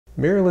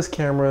Mirrorless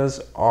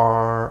cameras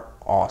are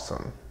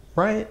awesome,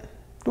 right?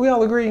 Do we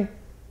all agree?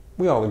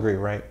 We all agree,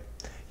 right?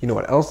 You know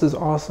what else is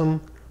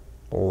awesome?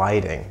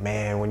 Lighting.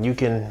 Man, when you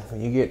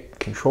get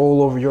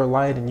control over your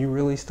light and you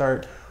really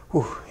start,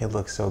 whew, it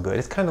looks so good.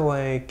 It's kind of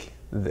like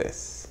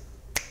this.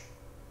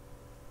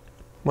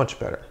 Much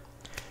better.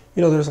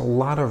 You know, there's a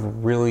lot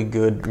of really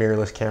good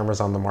mirrorless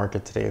cameras on the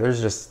market today.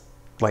 There's just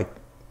like,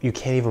 you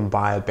can't even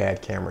buy a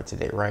bad camera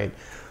today, right?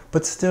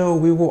 But still,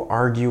 we will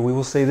argue, we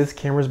will say this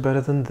camera is better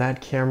than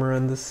that camera,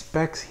 and the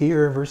specs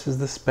here versus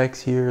the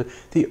specs here,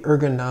 the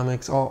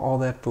ergonomics, all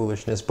that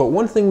foolishness. But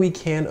one thing we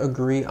can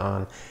agree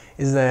on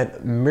is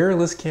that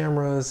mirrorless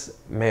cameras,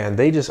 man,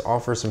 they just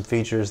offer some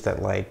features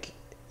that like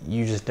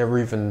you just never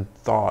even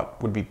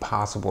thought would be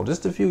possible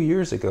just a few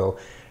years ago.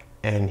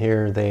 And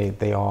here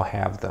they all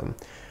have them.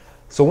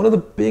 So one of the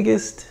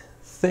biggest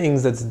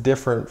things that's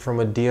different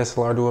from a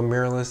DSLR to a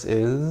mirrorless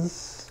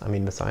is, I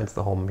mean, besides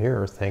the whole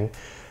mirror thing,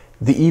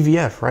 the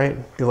EVF, right?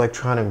 The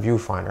electronic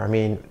viewfinder. I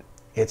mean,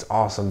 it's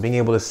awesome. Being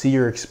able to see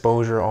your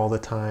exposure all the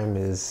time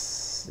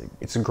it's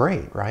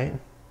great, right?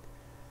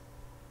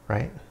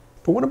 Right?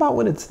 But what about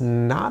when it's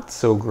not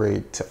so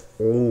great to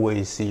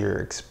always see your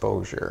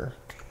exposure?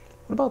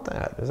 What about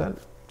that? Is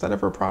that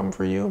ever a problem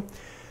for you?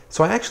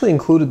 So I actually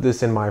included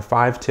this in my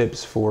 5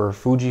 tips for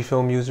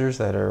Fujifilm users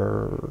that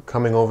are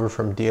coming over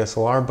from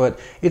DSLR, but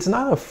it's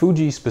not a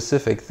Fuji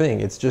specific thing.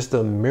 It's just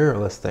a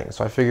mirrorless thing.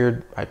 So I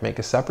figured I'd make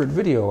a separate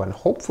video and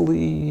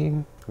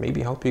hopefully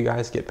maybe help you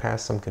guys get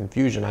past some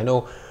confusion. I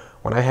know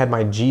when I had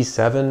my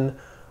G7,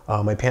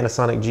 my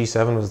Panasonic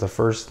G7 was the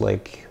first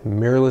like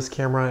mirrorless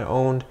camera I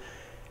owned.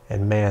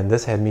 And man,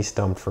 this had me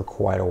stumped for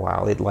quite a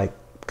while. It like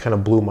kind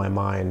of blew my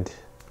mind.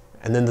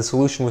 And then the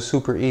solution was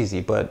super easy,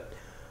 but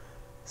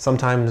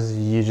sometimes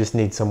you just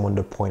need someone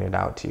to point it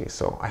out to you.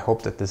 So I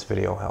hope that this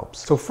video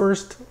helps. So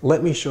first,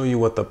 let me show you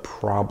what the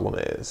problem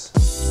is.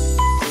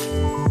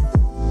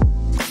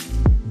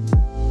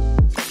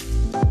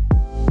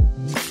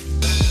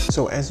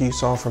 So as you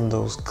saw from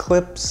those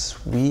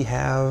clips, we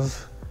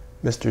have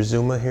Mr.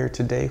 Zuma here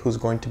today who's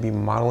going to be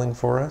modeling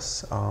for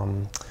us.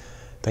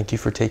 Thank you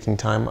for taking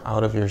time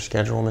out of your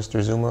schedule,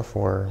 Mr. Zuma,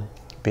 for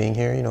being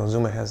here. You know,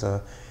 Zuma has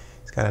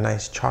he's got a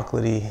nice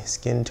chocolatey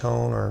skin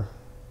tone or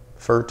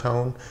fur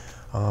tone,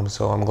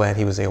 so I'm glad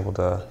he was able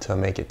to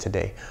make it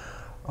today.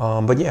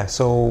 But yeah,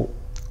 so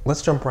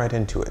let's jump right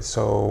into it.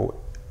 So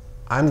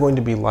I'm going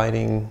to be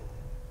lighting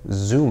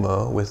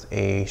Zuma with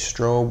a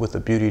strobe with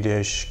a beauty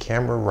dish,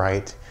 camera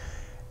right,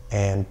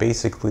 and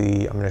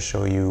basically I'm going to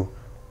show you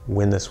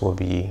when this will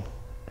be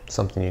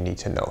something you need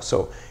to know.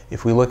 So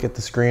if we look at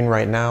the screen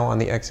right now on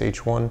the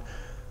XH1,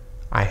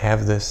 I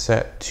have this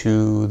set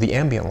to the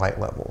ambient light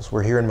levels.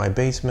 We're here in my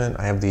basement.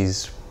 I have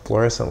these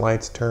fluorescent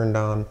lights turned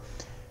on.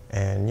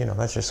 And you know,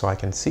 that's just so I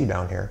can see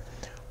down here.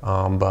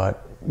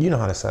 But you know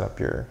how to set up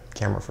your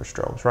camera for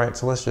strobes, right?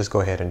 So let's just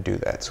go ahead and do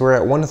that. So we're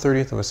at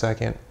 1/30th of a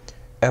second,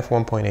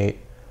 f1.8,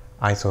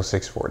 ISO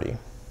 640.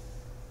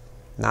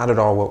 Not at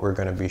all what we're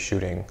gonna be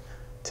shooting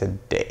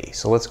today.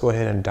 So let's go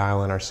ahead and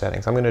dial in our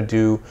settings. I'm gonna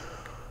do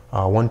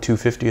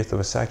 1/250th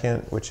of a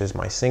second, which is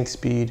my sync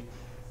speed.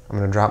 I'm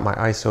gonna drop my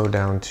ISO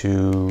down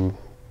to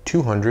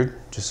 200,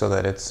 just so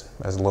that it's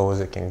as low as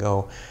it can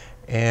go.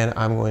 And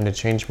I'm going to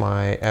change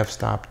my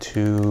f-stop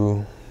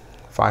to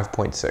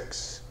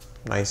 5.6.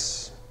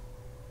 Nice,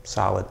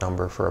 solid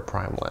number for a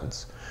prime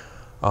lens.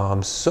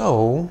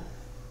 So,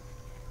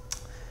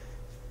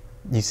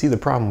 you see the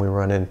problem we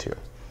run into.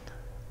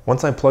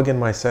 Once I plug in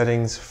my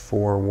settings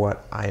for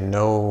what I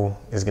know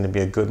is going to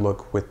be a good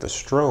look with the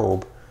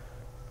strobe,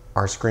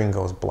 our screen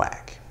goes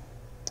black.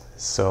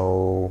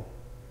 So,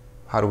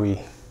 how do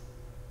we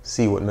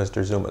see what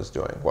Mr. Zuma's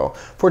doing? Well,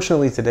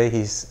 fortunately today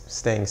he's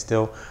staying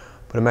still.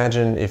 But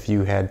imagine if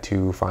you had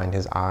to find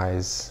his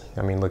eyes.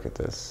 I mean, look at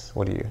this.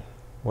 What do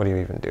you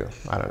even do?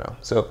 I don't know.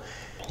 So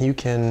you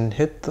can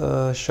hit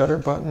the shutter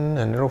button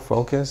and it'll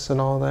focus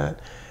and all that.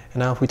 And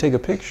now if we take a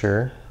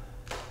picture,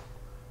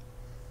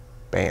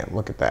 bam,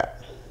 look at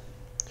that.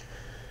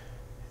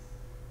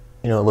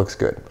 You know, it looks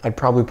good. I'd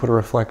probably put a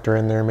reflector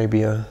in there,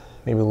 maybe a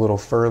little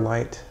fur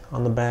light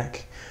on the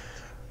back.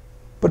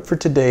 But for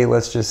today,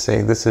 let's just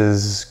say this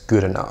is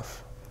good enough.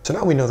 So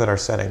now we know that our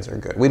settings are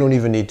good. We don't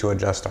even need to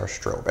adjust our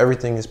strobe.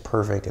 Everything is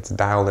perfect. It's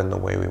dialed in the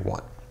way we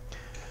want.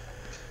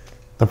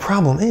 The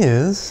problem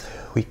is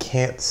we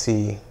can't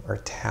see our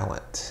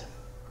talent.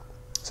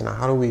 So now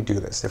how do we do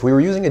this? If we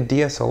were using a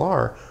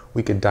DSLR,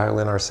 we could dial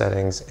in our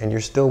settings and you're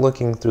still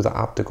looking through the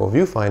optical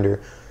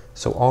viewfinder.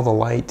 So all the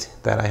light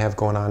that I have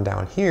going on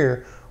down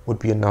here would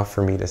be enough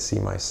for me to see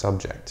my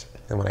subject.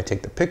 And when I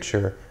take the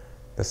picture,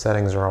 the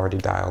settings are already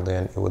dialed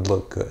in. It would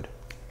look good.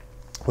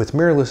 With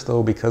mirrorless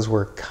though, because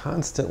we're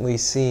constantly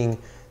seeing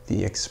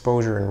the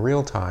exposure in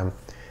real time,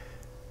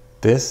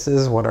 this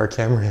is what our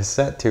camera is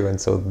set to, and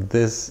so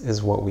this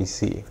is what we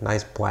see.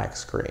 Nice black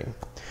screen.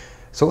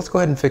 So let's go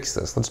ahead and fix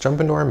this. Let's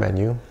jump into our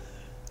menu.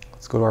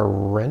 Let's go to our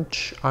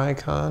wrench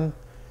icon,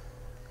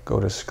 go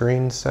to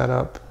screen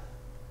setup.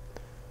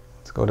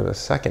 Let's Let's go to the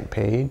second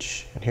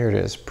page, and here it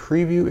is,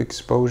 preview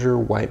exposure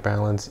white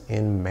balance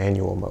in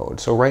manual mode.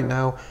 So right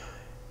now,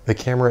 the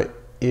camera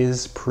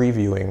is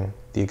previewing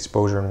the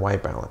exposure and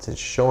white balance.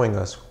 It's showing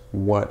us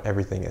what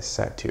everything is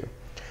set to.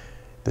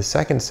 The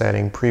second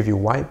setting, preview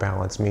white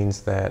balance,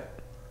 means that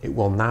it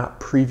will not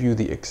preview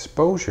the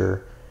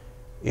exposure,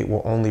 it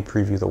will only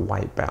preview the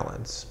white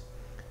balance.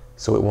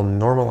 So it will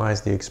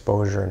normalize the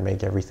exposure and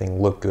make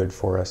everything look good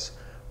for us,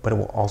 but it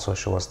will also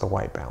show us the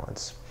white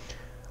balance.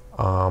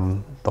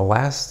 The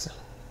last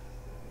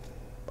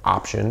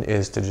option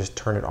is to just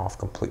turn it off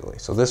completely.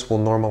 So this will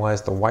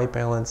normalize the white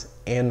balance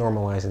and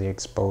normalize the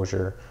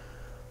exposure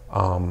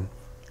on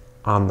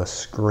the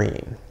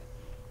screen.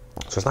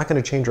 So it's not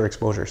going to change our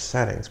exposure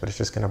settings, but it's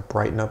just going to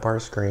brighten up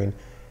our screen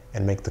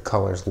and make the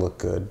colors look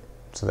good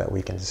so that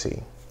we can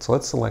see. So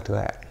let's select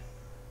that.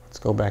 Let's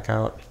go back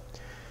out.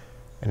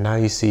 And now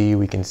you see,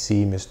 we can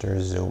see Mr.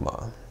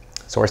 Zuma.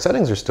 So our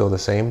settings are still the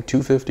same,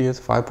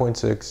 250th,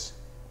 5.6,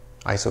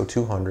 ISO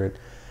 200.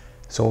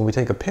 So when we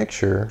take a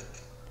picture,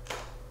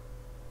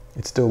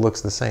 it still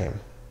looks the same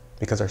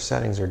because our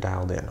settings are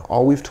dialed in.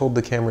 All we've told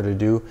the camera to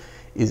do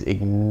is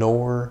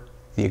ignore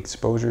the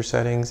exposure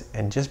settings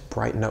and just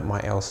brighten up my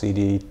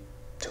LCD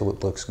till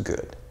it looks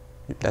good.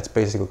 That's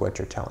basically what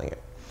you're telling it.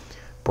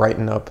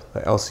 Brighten up the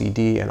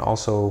LCD and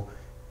also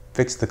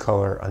fix the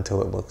color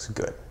until it looks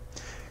good.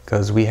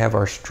 Because we have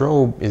our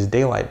strobe is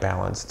daylight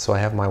balanced, so I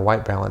have my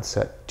white balance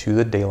set to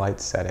the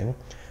daylight setting.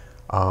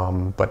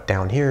 But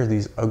down here,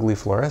 these ugly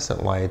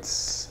fluorescent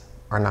lights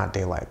are not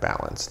daylight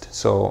balanced.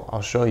 So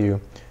I'll show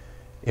you,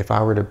 if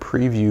I were to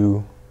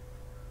preview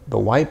the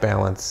white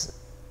balance,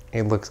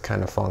 it looks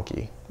kind of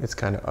funky. It's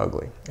kind of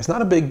ugly. It's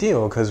not a big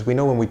deal because we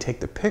know when we take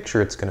the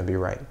picture, it's going to be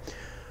right.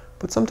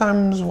 But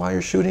sometimes while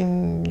you're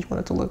shooting, you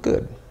want it to look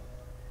good.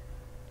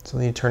 So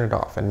then you turn it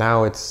off, and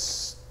now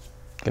it's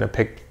going to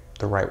pick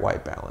the right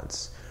white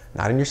balance.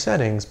 Not in your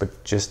settings,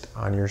 but just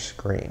on your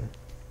screen.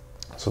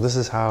 So this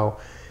is how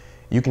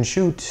you can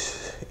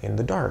shoot in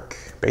the dark,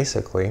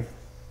 basically.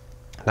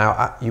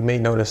 Now, you may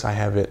notice I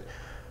have it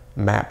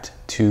mapped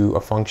to a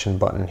function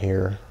button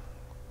here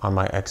on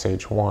my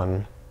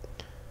XH1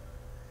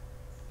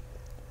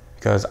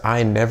 because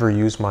I never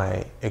use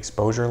my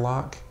exposure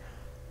lock,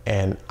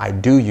 and I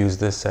do use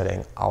this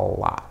setting a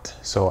lot.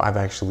 So I've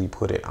actually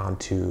put it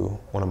onto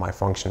one of my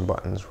function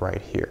buttons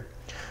right here.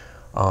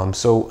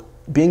 So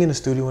being in a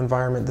studio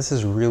environment, this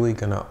is really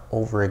gonna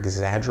over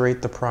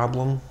exaggerate the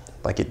problem,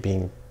 like it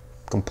being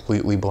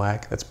completely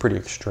black. That's pretty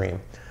extreme,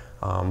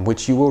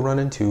 which you will run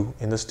into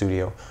in the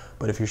studio.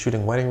 But if you're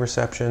shooting wedding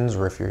receptions,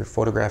 or if you're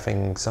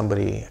photographing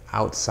somebody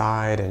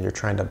outside and you're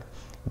trying to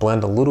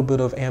blend a little bit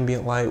of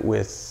ambient light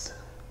with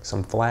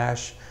some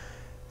flash,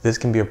 this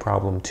can be a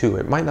problem too.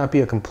 It might not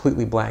be a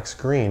completely black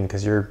screen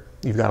because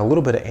you've got a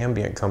little bit of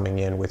ambient coming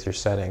in with your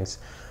settings,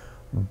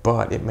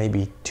 but it may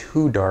be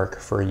too dark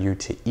for you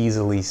to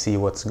easily see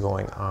what's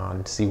going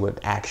on, see what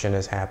action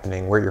is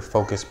happening, where your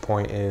focus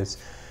point is,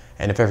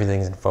 and if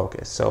everything's in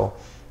focus. So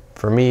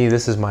for me,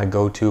 this is my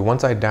go-to.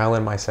 Once I dial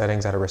in my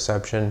settings at a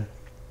reception,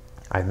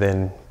 I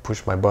then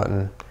push my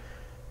button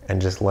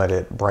and just let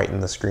it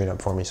brighten the screen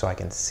up for me so I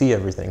can see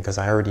everything, because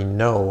I already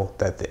know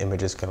that the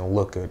image is going to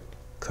look good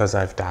because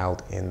I've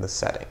dialed in the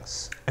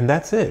settings. And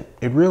that's it.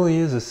 It really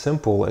is as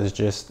simple as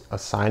just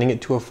assigning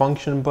it to a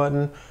function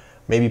button,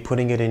 maybe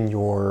putting it in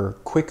your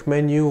quick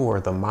menu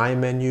or the My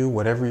menu,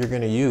 whatever you're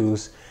going to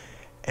use,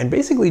 and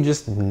basically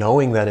just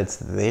knowing that it's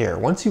there.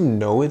 Once you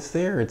know it's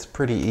there, it's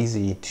pretty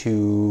easy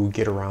to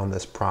get around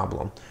this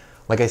problem.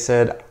 Like I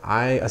said,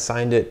 I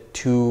assigned it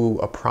to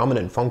a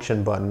prominent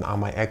function button on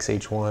my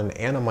XH1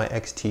 and on my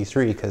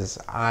XT3 because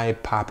I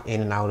pop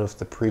in and out of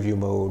the preview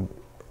mode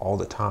all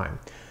the time.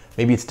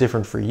 Maybe it's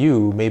different for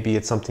you. Maybe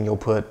it's something you'll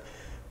put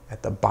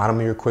at the bottom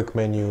of your quick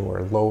menu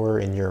or lower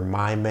in your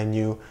My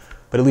menu,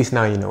 but at least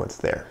now you know it's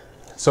there.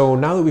 So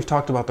now that we've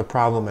talked about the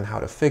problem and how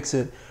to fix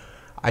it,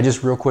 I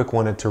just real quick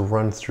wanted to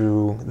run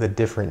through the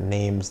different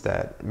names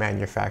that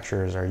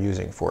manufacturers are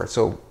using for it.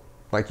 So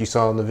like you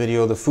saw in the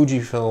video, the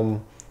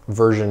Fujifilm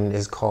version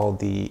is called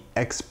the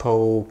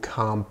Expo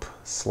Comp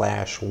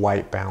 /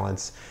 White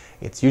Balance.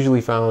 It's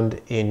usually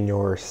found in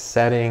your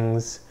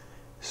settings,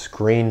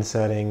 screen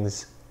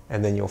settings,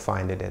 and then you'll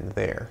find it in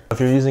there. If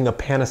you're using a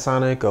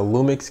Panasonic, a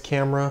Lumix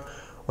camera,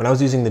 when I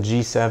was using the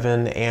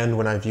G7 and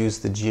when I've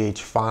used the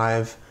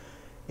GH5,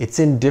 it's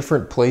in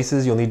different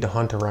places. You'll need to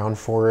hunt around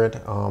for it.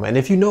 And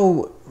if you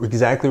know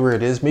exactly where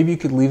it is, maybe you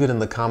could leave it in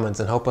the comments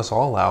and help us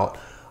all out.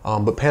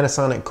 But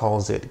Panasonic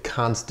calls it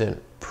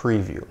constant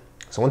preview.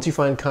 So once you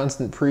find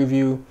constant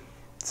preview,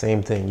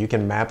 same thing. You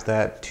can map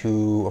that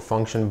to a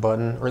function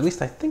button, or at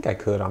least I think I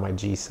could on my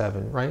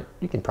G7, right?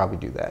 You can probably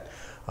do that.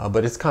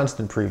 But it's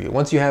constant preview.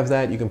 Once you have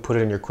that, you can put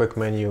it in your quick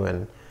menu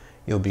and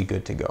you'll be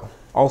good to go.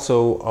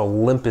 Also,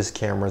 Olympus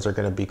cameras are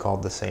going to be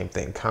called the same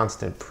thing,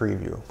 constant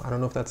preview. I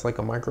don't know if that's like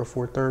a Micro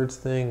Four Thirds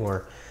thing,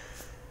 or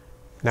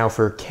now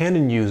for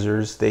Canon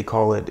users, they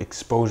call it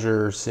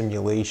exposure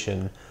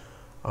simulation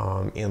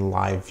in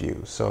live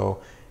view.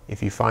 So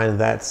if you find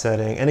that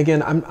setting, and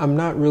again, I'm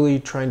not really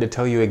trying to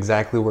tell you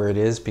exactly where it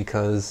is,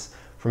 because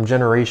from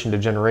generation to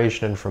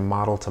generation and from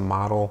model to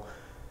model,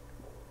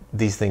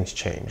 these things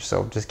change.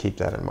 So just keep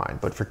that in mind.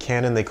 But for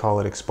Canon, they call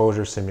it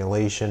exposure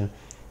simulation.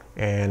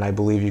 And I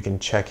believe you can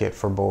check it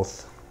for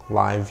both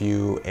live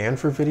view and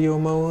for video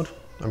mode,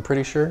 I'm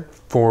pretty sure.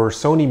 For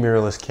Sony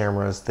mirrorless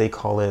cameras, they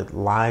call it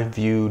live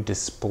view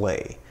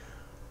display.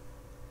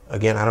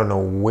 Again, I don't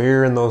know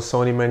where in those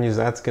Sony menus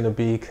that's gonna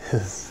be,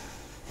 because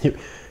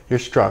you're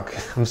struck.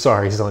 I'm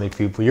sorry, Sony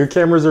people. Your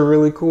cameras are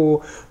really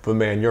cool, but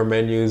man, your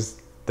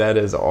menus,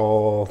 that's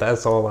all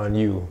on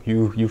you.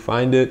 You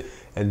find it,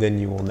 and then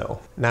you will know.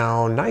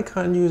 Now,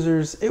 Nikon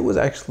users, it was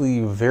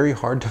actually very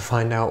hard to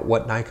find out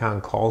what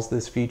Nikon calls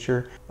this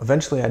feature.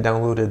 Eventually, I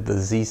downloaded the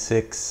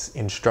Z6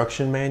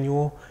 instruction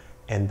manual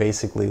and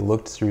basically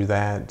looked through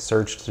that,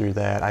 searched through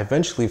that. I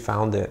eventually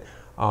found it.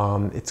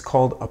 It's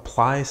called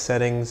Apply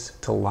Settings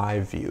to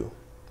Live View,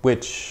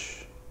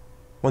 which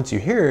once you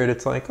hear it,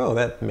 it's like, oh,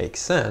 that makes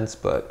sense,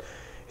 but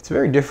it's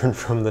very different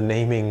from the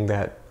naming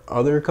that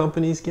other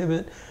companies give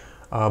it.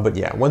 But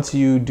yeah, once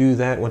you do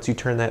that, once you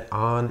turn that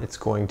on, it's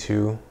going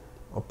to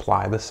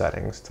apply the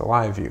settings to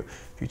live view.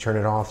 If you turn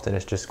it off, then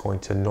it's just going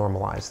to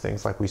normalize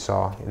things like we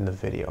saw in the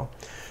video.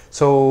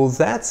 So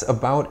that's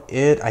about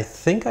it. I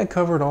think I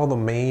covered all the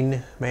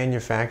main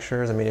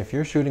manufacturers. I mean, if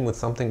you're shooting with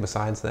something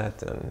besides that,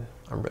 then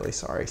I'm really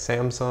sorry.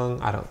 Samsung,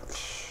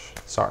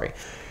 sorry.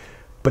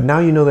 But now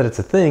you know that it's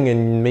a thing,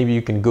 and maybe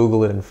you can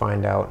Google it and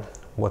find out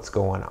what's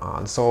going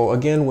on. So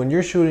again, when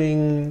you're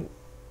shooting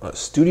a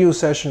studio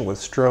session with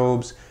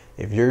strobes,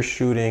 if you're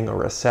shooting a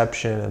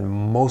reception and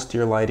most of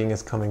your lighting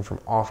is coming from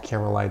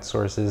off-camera light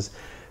sources,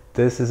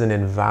 this is an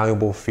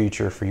invaluable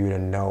feature for you to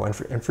know,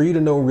 and for you to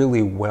know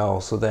really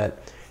well, so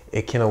that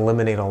it can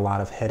eliminate a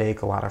lot of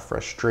headache, a lot of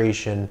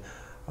frustration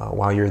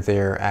while you're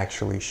there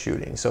actually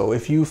shooting. So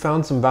if you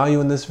found some value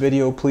in this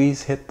video,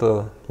 please hit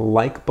the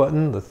like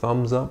button, the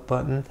thumbs up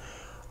button.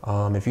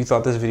 If you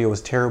thought this video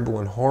was terrible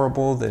and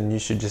horrible, then you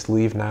should just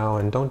leave now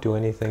and don't do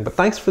anything. But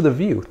thanks for the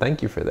view.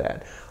 Thank you for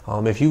that.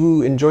 If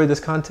you enjoyed this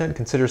content,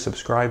 consider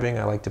subscribing.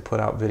 I like to put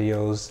out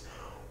videos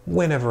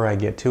whenever I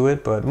get to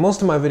it, but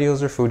most of my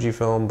videos are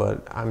Fujifilm,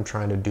 but I'm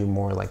trying to do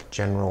more like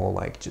general,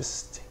 like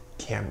just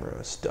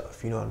camera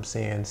stuff. You know what I'm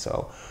saying?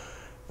 So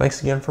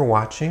thanks again for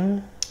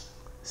watching.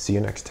 See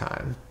you next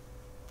time.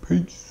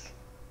 Peace.